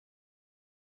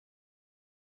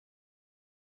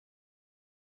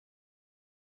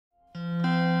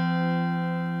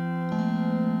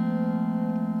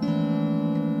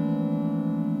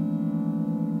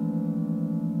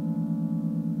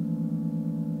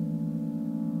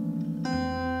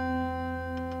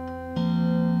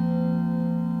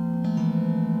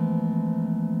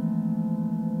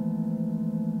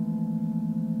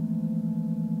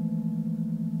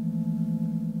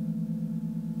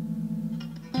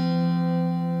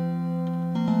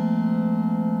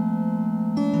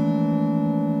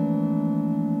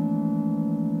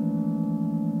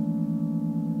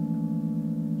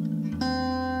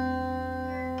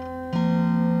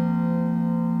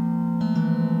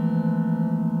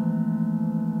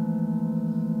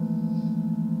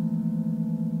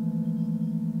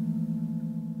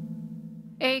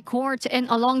Court in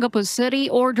Olongapo City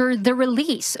ordered the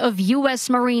release of U.S.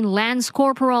 Marine Lance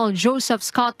Corporal Joseph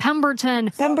Scott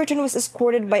Pemberton. Pemberton was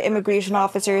escorted by immigration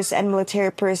officers and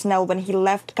military personnel when he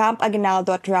left Camp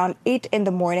Aguinaldo at around 8 in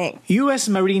the morning. U.S.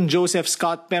 Marine Joseph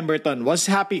Scott Pemberton was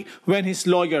happy when his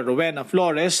lawyer Rowena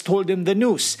Flores told him the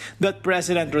news that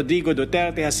President Rodrigo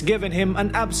Duterte has given him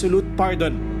an absolute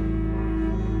pardon.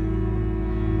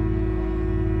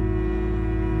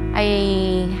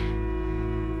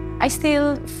 I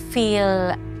still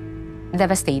feel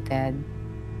devastated.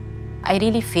 I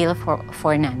really feel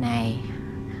for Nanay.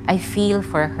 I feel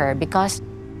for her because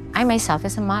I myself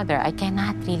as a mother, I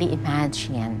cannot really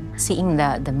imagine seeing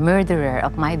the murderer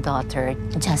of my daughter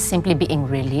just simply being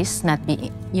released, not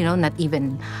being, not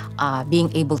even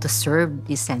being able to serve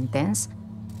this sentence.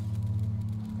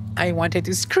 I wanted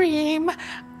to scream.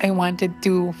 I wanted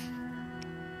to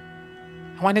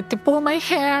pull my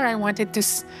hair. I wanted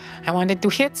to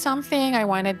hit something. I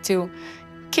wanted to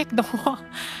kick the wall.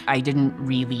 I didn't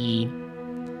really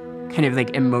kind of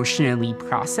emotionally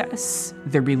process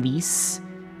the release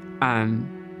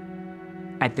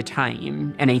at the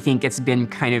time. And I think it's been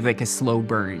kind of a slow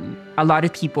burn. A lot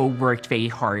of people worked very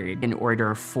hard in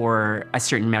order for a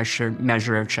certain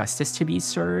measure of justice to be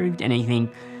served. And I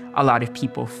think a lot of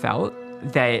people felt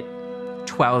that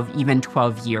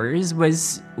 12 years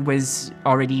was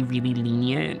already really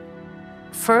lenient.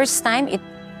 First time,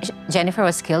 Jennifer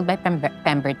was killed by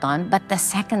Pemberton, but the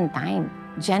second time,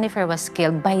 Jennifer was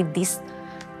killed by this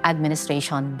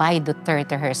administration, by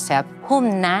Duterte herself,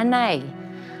 whom Nanay,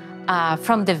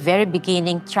 from the very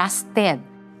beginning, trusted.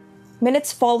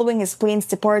 Minutes following his plane's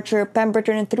departure,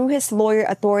 Pemberton, through his lawyer,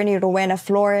 attorney Rowena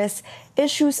Flores,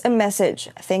 issues a message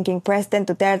thanking President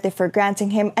Duterte for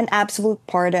granting him an absolute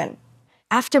pardon.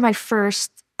 After my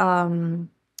first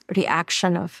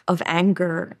reaction of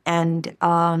anger and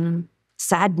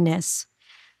sadness,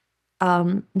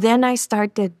 then I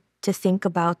started to think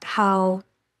about how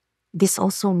this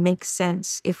also makes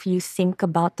sense if you think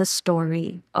about the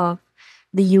story of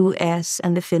the U.S.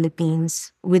 and the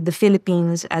Philippines, with the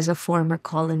Philippines as a former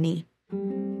colony.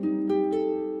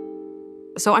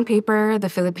 So on paper, the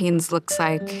Philippines looks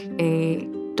like a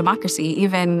democracy.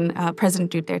 Even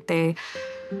President Duterte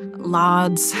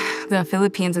lauds the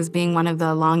Philippines as being one of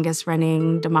the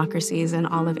longest-running democracies in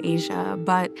all of Asia.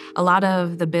 But a lot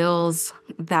of the bills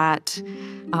that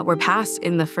were passed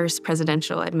in the first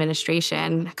presidential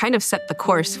administration kind of set the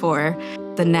course for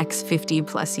the next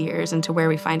 50-plus years into where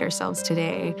we find ourselves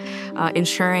today,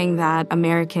 ensuring that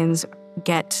Americans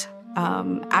get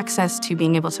access to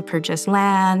being able to purchase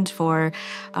land for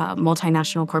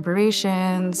multinational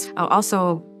corporations.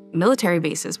 Also, military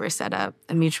bases were set up,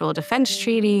 a mutual defense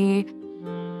treaty.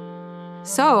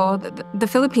 So the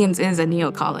Philippines is a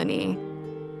neo-colony.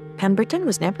 Pemberton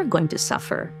was never going to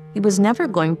suffer. He was never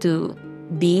going to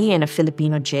be in a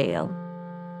Filipino jail.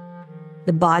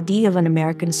 The body of an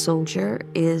American soldier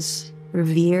is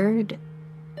revered,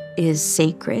 is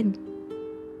sacred.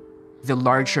 The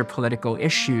larger political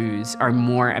issues are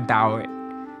more about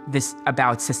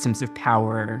systems of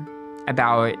power,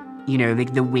 about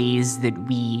the ways that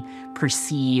we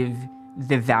perceive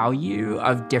the value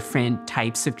of different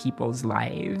types of people's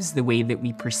lives, the way that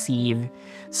we perceive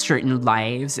certain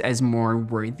lives as more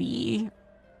worthy.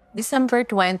 December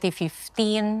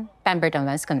 2015, Pemberton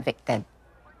was convicted.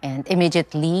 And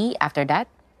immediately after that,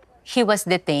 he was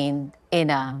detained in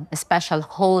a special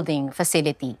holding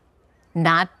facility,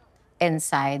 not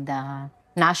inside the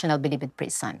National Bilibid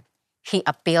Prison. He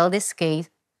appealed this case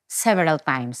several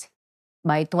times.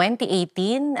 By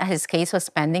 2018, his case was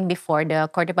pending before the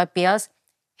Court of Appeals.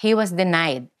 He was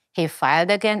denied. He filed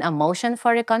again a motion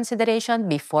for reconsideration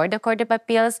before the Court of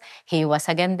Appeals. He was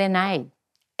again denied.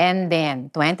 And then,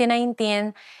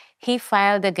 2019, he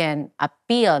filed again,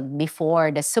 appealed before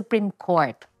the Supreme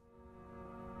Court.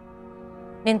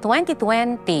 In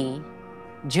 2020,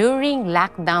 during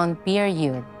lockdown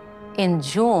period, in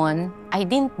June, I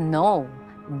didn't know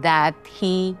that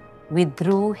he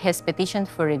withdrew his petition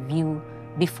for review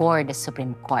before the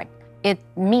Supreme Court. It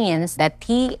means that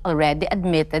he already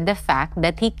admitted the fact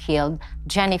that he killed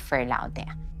Jennifer Laude.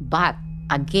 But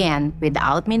again,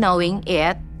 without me knowing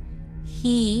it,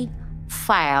 he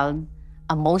filed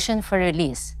a motion for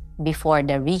release before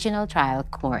the Regional Trial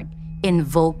Court,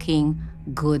 invoking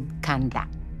good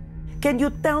conduct. Can you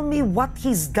tell me what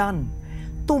he's done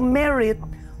to merit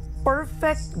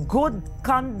perfect good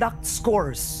conduct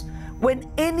scores when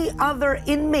any other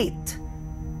inmate,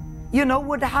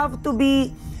 would have to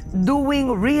be doing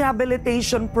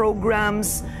rehabilitation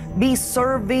programs, be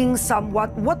serving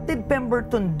somewhat? What did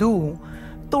Pemberton do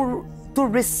to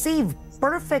receive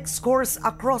perfect scores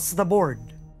across the board?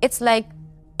 It's like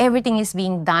everything is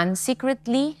being done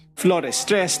secretly. Flores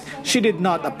stressed she did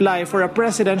not apply for a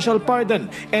presidential pardon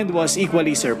and was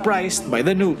equally surprised by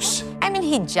the news. I mean,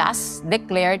 he just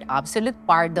declared absolute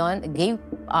pardon, gave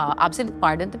absolute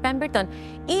pardon to Pemberton,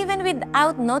 even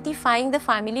without notifying the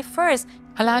family first.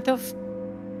 A lot of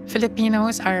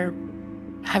Filipinos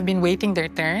have been waiting their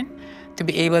turn to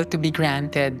be able to be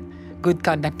granted good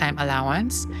conduct time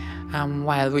allowance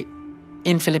while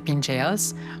in Philippine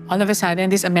jails. All of a sudden,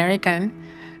 this American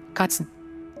cuts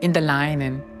in the line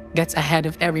and gets ahead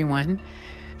of everyone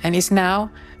and is now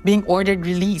being ordered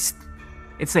released.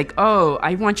 It's like, oh,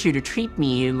 I want you to treat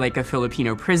me like a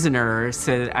Filipino prisoner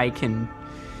so that I can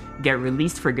get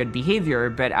released for good behavior,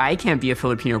 but I can't be a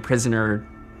Filipino prisoner,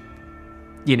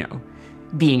 you know,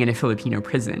 being in a Filipino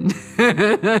prison.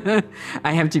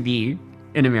 I have to be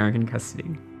in American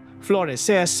custody. Flores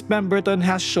says Pemberton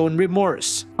has shown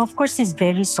remorse. Of course, he's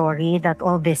very sorry that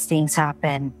all these things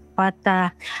happened. But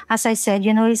as I said,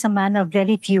 you know, he's a man of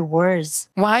very few words.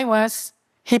 Why was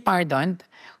he pardoned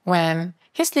when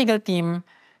his legal team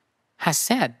has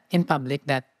said in public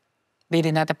that they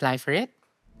did not apply for it,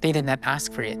 they did not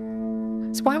ask for it?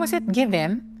 So why was it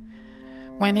given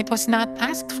when it was not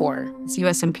asked for? It's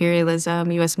U.S.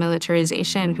 imperialism, U.S.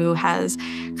 militarization, who has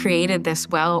created this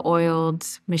well-oiled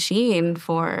machine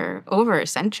for over a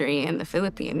century in the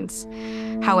Philippines.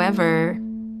 However,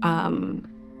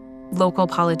 local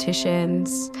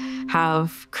politicians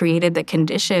have created the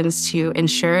conditions to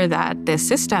ensure that this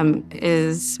system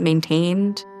is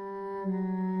maintained.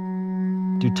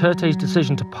 Duterte's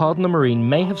decision to pardon the Marine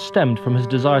may have stemmed from his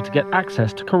desire to get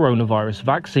access to coronavirus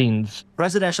vaccines.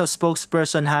 Presidential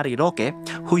spokesperson Harry Roque,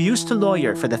 who used to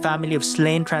lawyer for the family of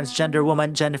slain transgender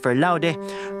woman Jennifer Laude,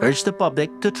 urged the public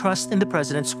to trust in the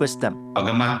president's wisdom.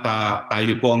 Pagamat pa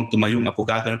tayo po ang tumayong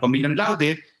abogado ng pamilyang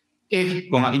Laude,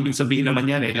 kung ang ibig sabihin naman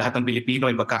yan, lahat ng Pilipino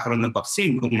ay magkakaroon ng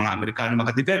vaccine, kung mga Amerikano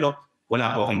makadevelop,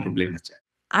 wala po akong problema dyan.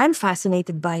 I'm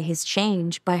fascinated by his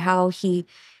change, by how he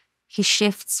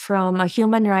shifts from a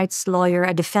human rights lawyer,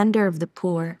 a defender of the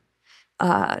poor,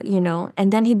 you know,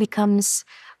 and then he becomes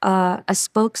a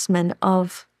spokesman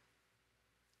of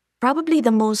probably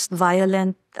the most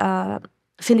violent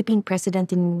Philippine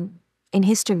president in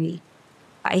history.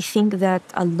 I think that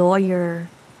a lawyer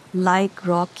like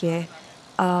Roque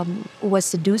was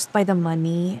seduced by the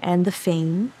money and the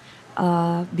fame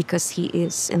because he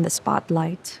is in the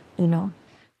spotlight, you know,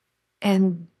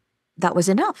 and that was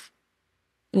enough.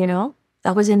 You know,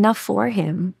 that was enough for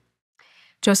him.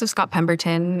 Joseph Scott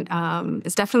Pemberton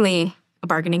is definitely a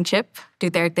bargaining chip.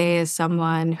 Duterte is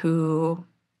someone who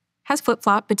has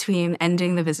flip-flopped between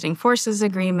ending the Visiting Forces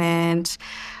Agreement,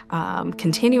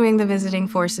 continuing the Visiting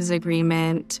Forces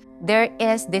Agreement. There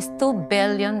is this $2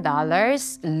 billion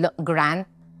grant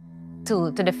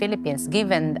to the Philippines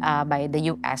given by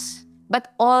the U.S.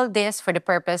 But all this for the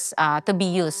purpose to be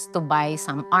used to buy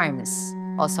some arms,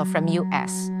 also from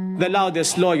U.S. The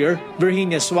Laude's lawyer,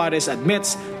 Virginia Suarez,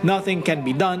 admits nothing can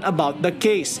be done about the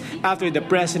case after the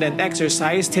president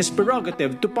exercised his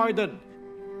prerogative to pardon.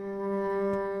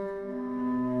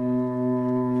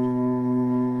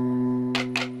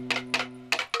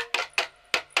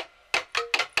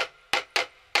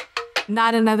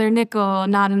 Not another nickel,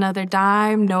 not another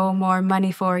dime, no more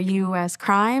money for U.S.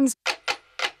 crimes.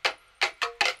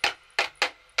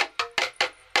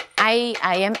 I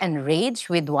am enraged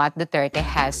with what Duterte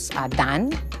has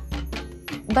done,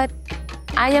 but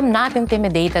I am not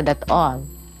intimidated at all.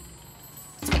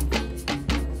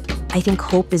 I think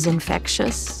hope is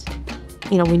infectious.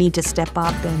 You know, we need to step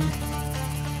up and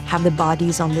have the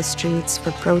bodies on the streets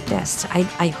for protests.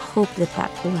 I hope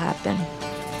that will happen.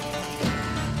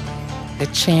 The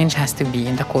change has to be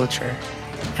in the culture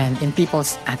and in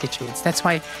people's attitudes. That's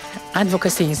why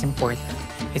advocacy is important.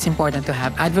 It's important to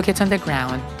have advocates on the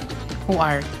ground who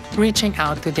are reaching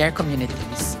out to their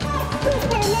communities.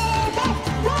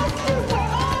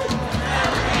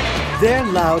 Their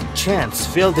loud chants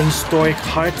filled the historic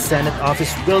Hart Senate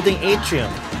office building atrium,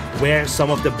 where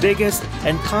some of the biggest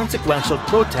and consequential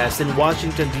protests in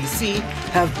Washington, D.C.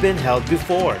 have been held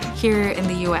before. Here in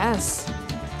the U.S.,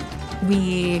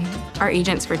 we are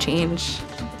agents for change.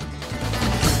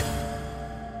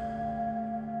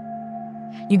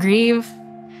 You grieve,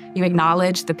 you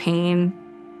acknowledge the pain,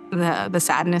 the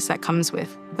sadness that comes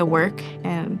with the work,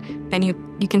 and then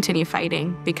you continue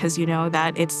fighting because you know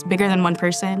that it's bigger than one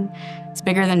person, it's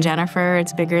bigger than Jennifer,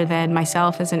 it's bigger than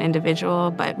myself as an individual,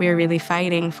 but we're really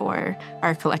fighting for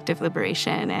our collective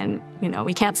liberation, and you know,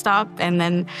 we can't stop, and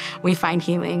then we find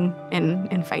healing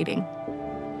in fighting.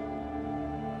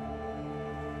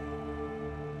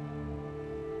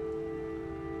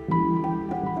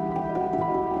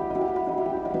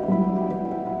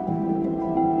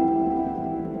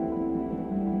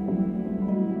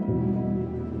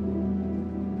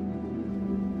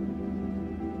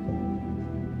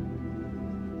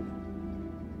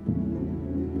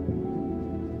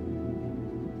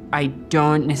 I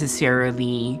don't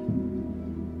necessarily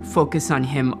focus on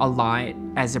him a lot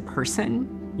as a person,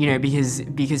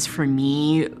 because for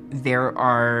me, there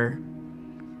are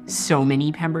so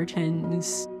many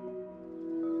Pembertons.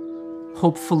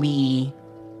 Hopefully,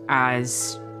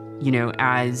 as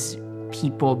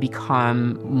people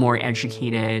become more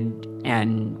educated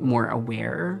and more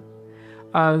aware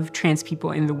of trans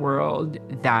people in the world,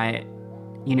 that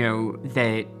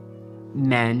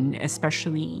men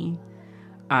especially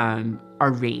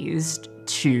are raised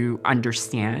to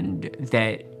understand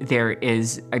that there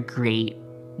is a great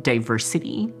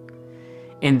diversity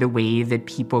in the way that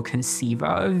people conceive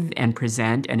of and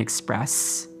present and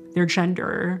express their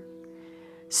gender,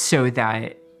 so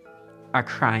that a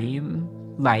crime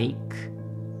like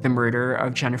the murder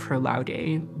of Jennifer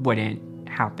Laude wouldn't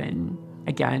happen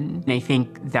again. And I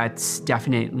think that's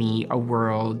definitely a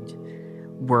world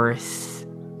worth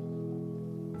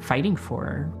fighting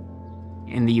for.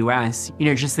 In the US,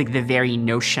 just like the very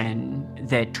notion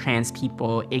that trans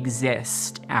people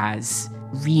exist as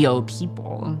real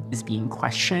people is being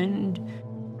questioned.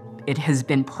 It has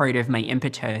been part of my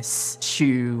impetus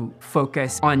to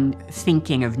focus on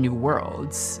thinking of new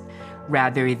worlds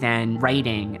rather than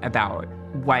writing about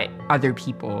what other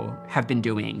people have been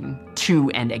doing to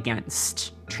and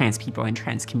against trans people and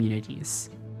trans communities.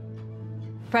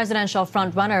 Presidential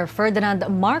frontrunner Ferdinand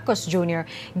Marcos Jr.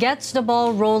 gets the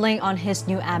ball rolling on his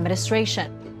new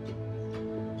administration.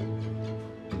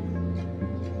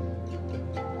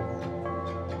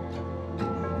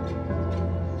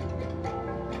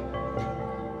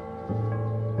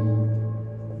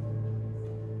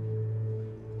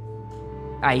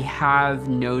 I have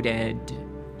noted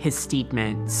his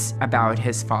statements about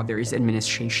his father's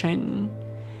administration,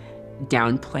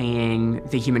 downplaying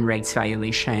the human rights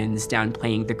violations,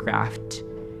 downplaying the graft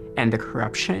and the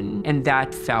corruption. And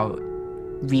that felt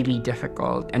really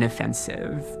difficult and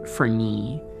offensive for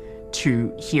me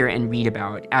to hear and read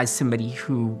about as somebody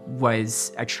who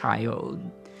was a child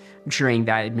during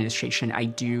that administration. I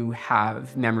do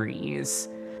have memories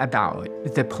about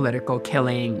the political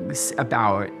killings,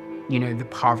 about, the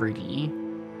poverty.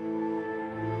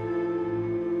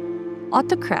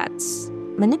 Autocrats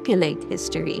manipulate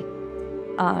history.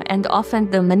 And often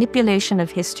the manipulation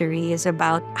of history is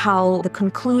about how the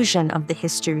conclusion of the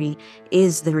history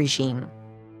is the regime.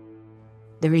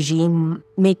 The regime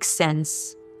makes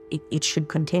sense. It should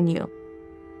continue.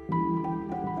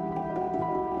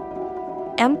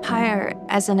 Empire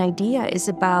as an idea is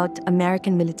about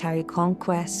American military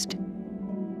conquest.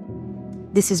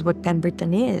 This is what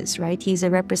Pemberton is, right? He's a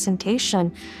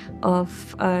representation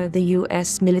of the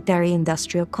U.S.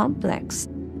 military-industrial complex.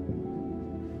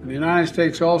 The United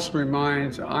States also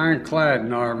remains ironclad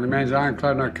in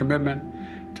our commitment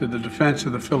to the defense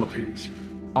of the Philippines.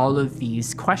 All of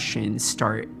these questions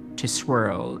start to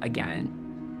swirl again.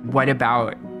 What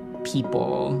about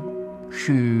people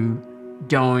who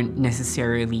don't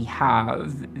necessarily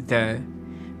have the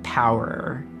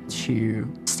power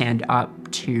to stand up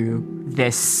to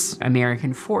this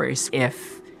American force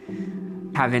if,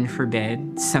 heaven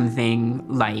forbid, something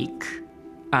like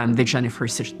the Jennifer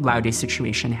Laude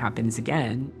situation happens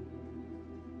again?